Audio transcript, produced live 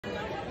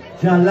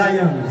Jah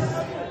Lions.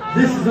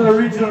 This is an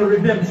original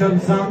redemption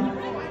song.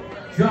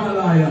 Jah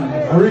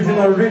Lions.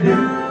 Original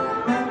Riddim.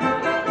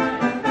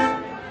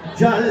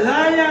 Jah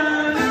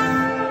Lions.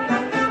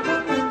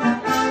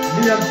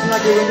 Me and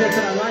Slaggy will make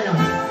an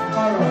alliance.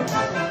 Alright.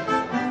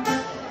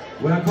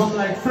 We'll come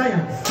like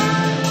science.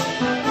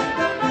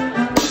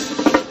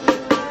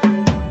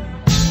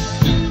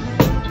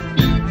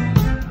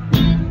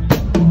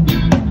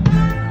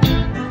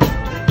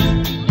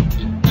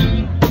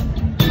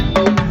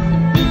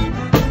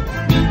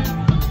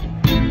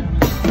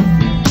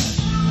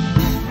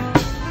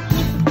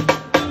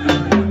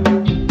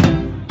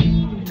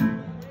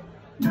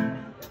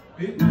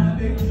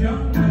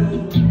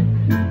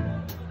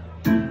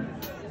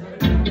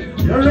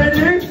 You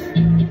ready?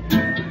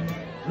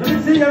 Let me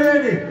see you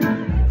ready.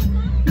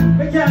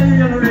 We can't hear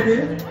you ready.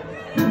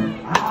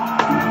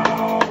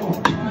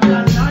 Oh, the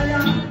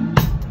lion.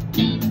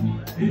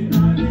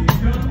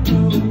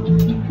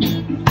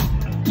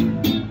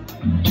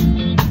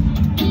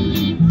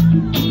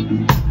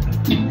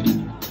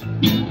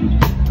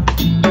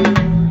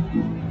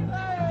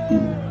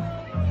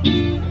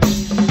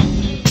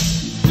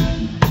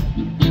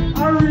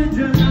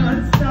 Original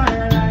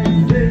style, I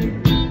say.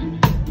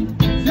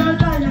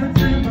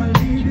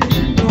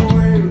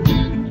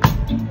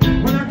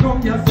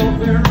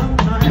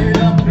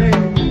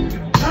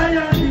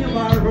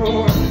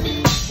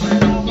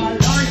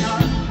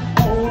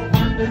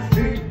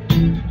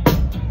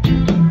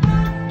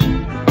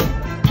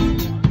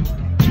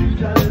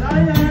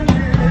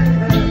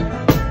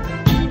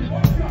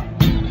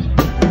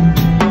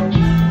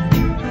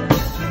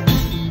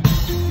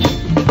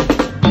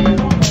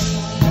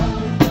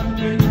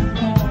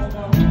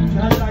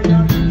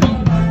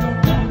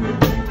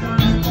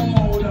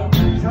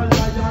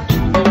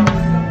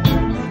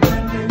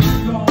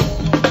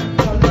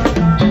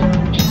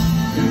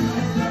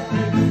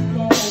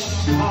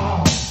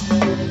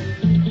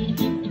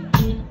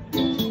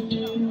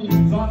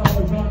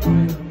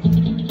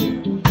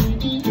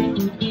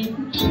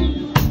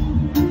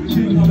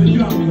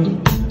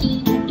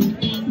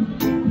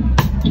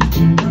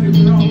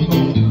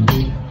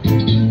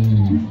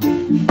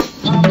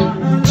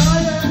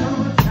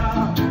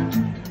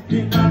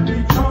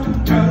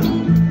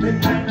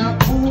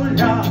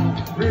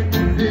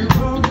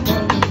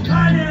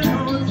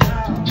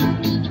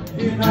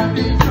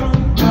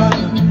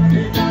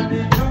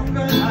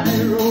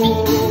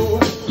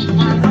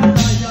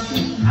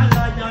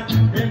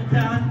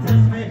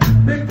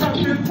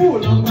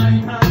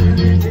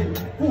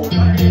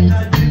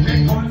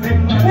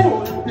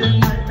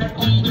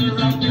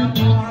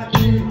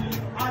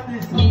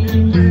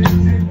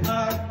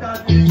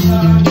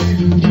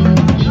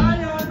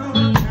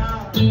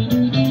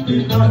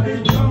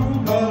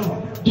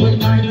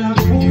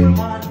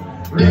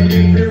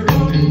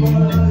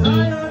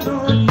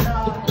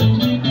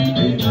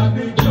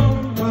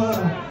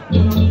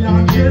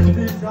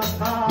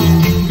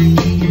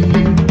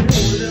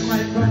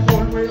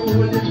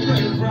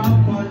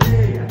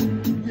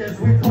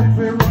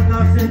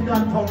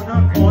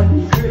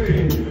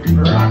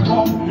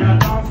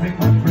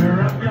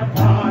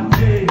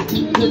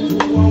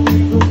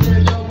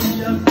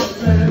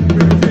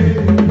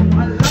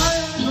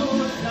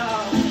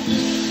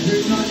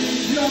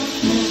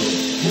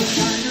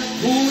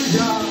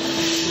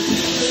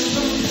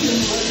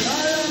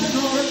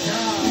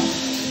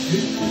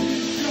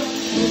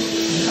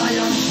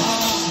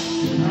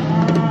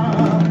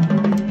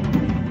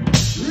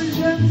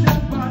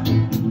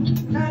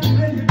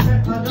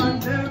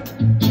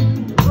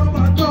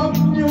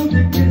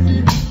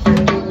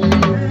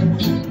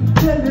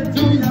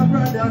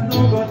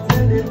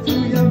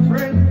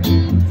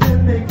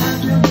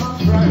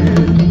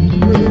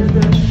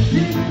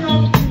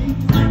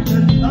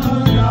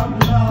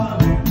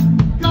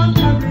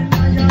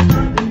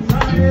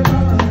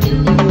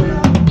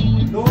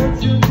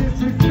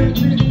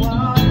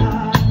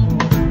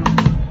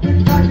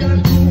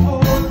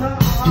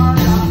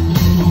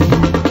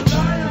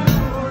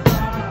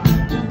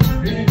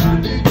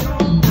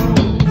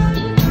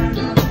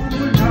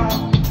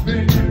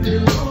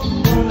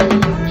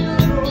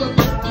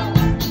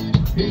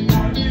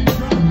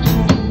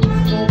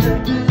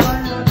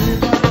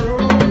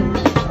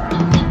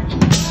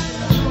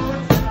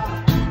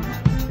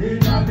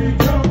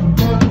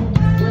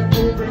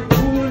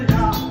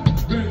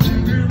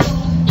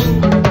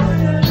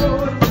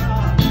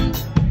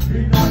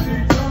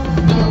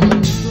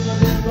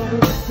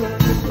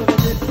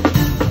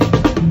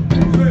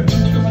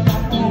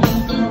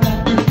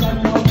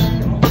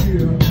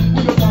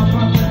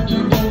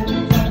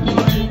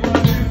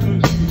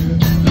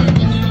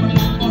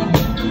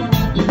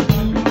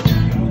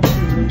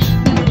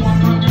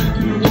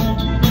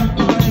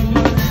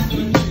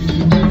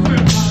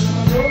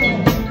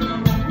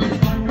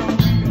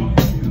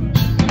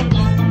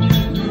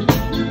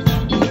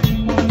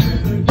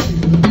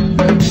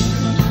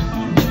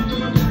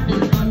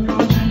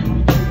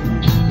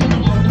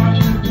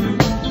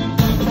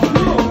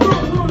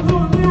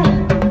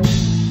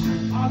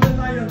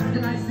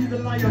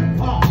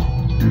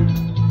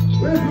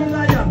 Where's the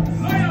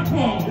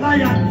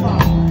lion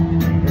man.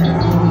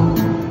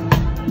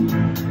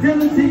 Tell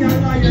me see a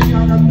lion,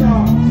 you're the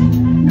dog.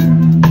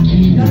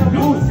 You're the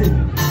pussy.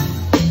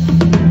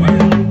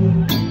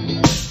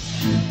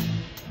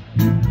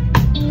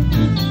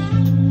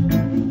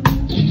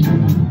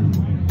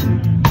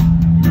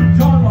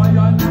 John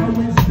Lion, now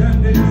we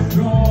standing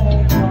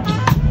strong.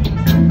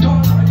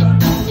 John Lion,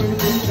 now we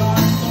big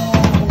and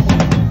strong.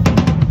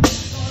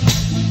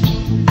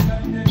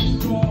 Standing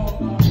strong.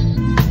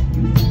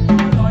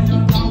 John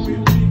Lion, now we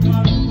big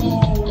and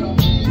bold.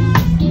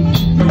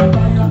 John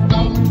Lion,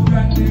 now we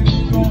standing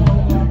strong.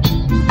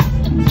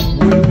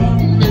 We're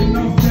hungry,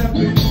 no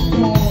stepping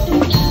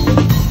stone.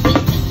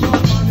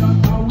 John Lion,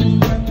 now we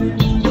standing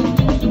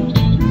strong.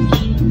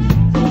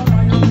 John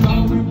Lion, now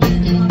we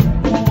big and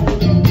bold.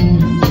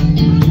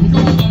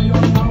 John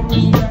Lion, now we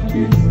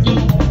standing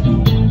strong.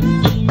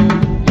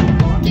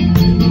 Hungry,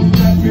 no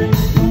stepping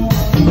stone.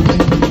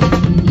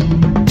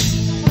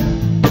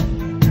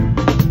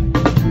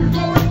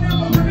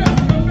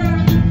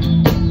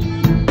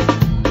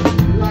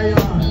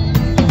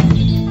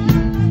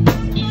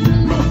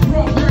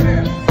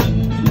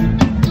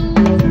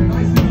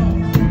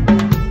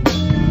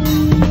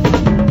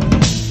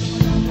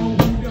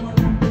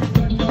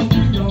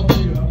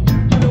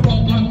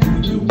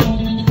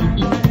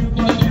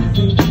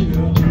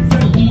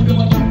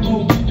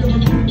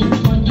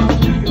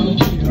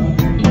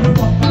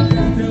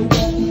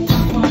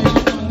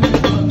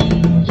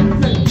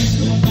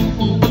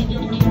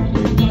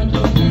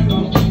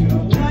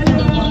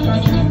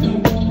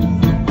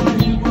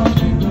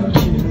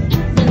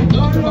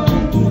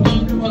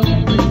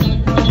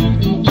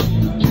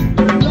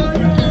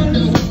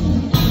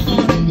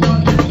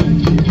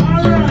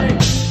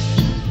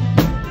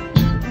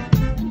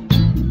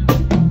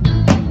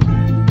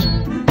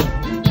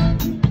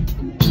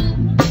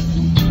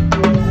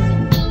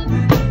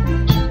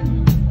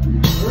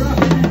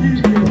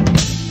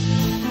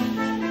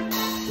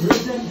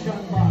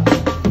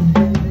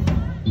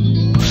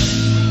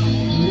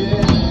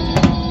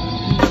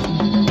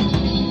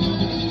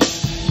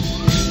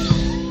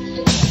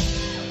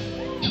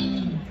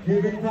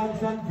 Giving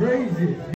thanks and praises.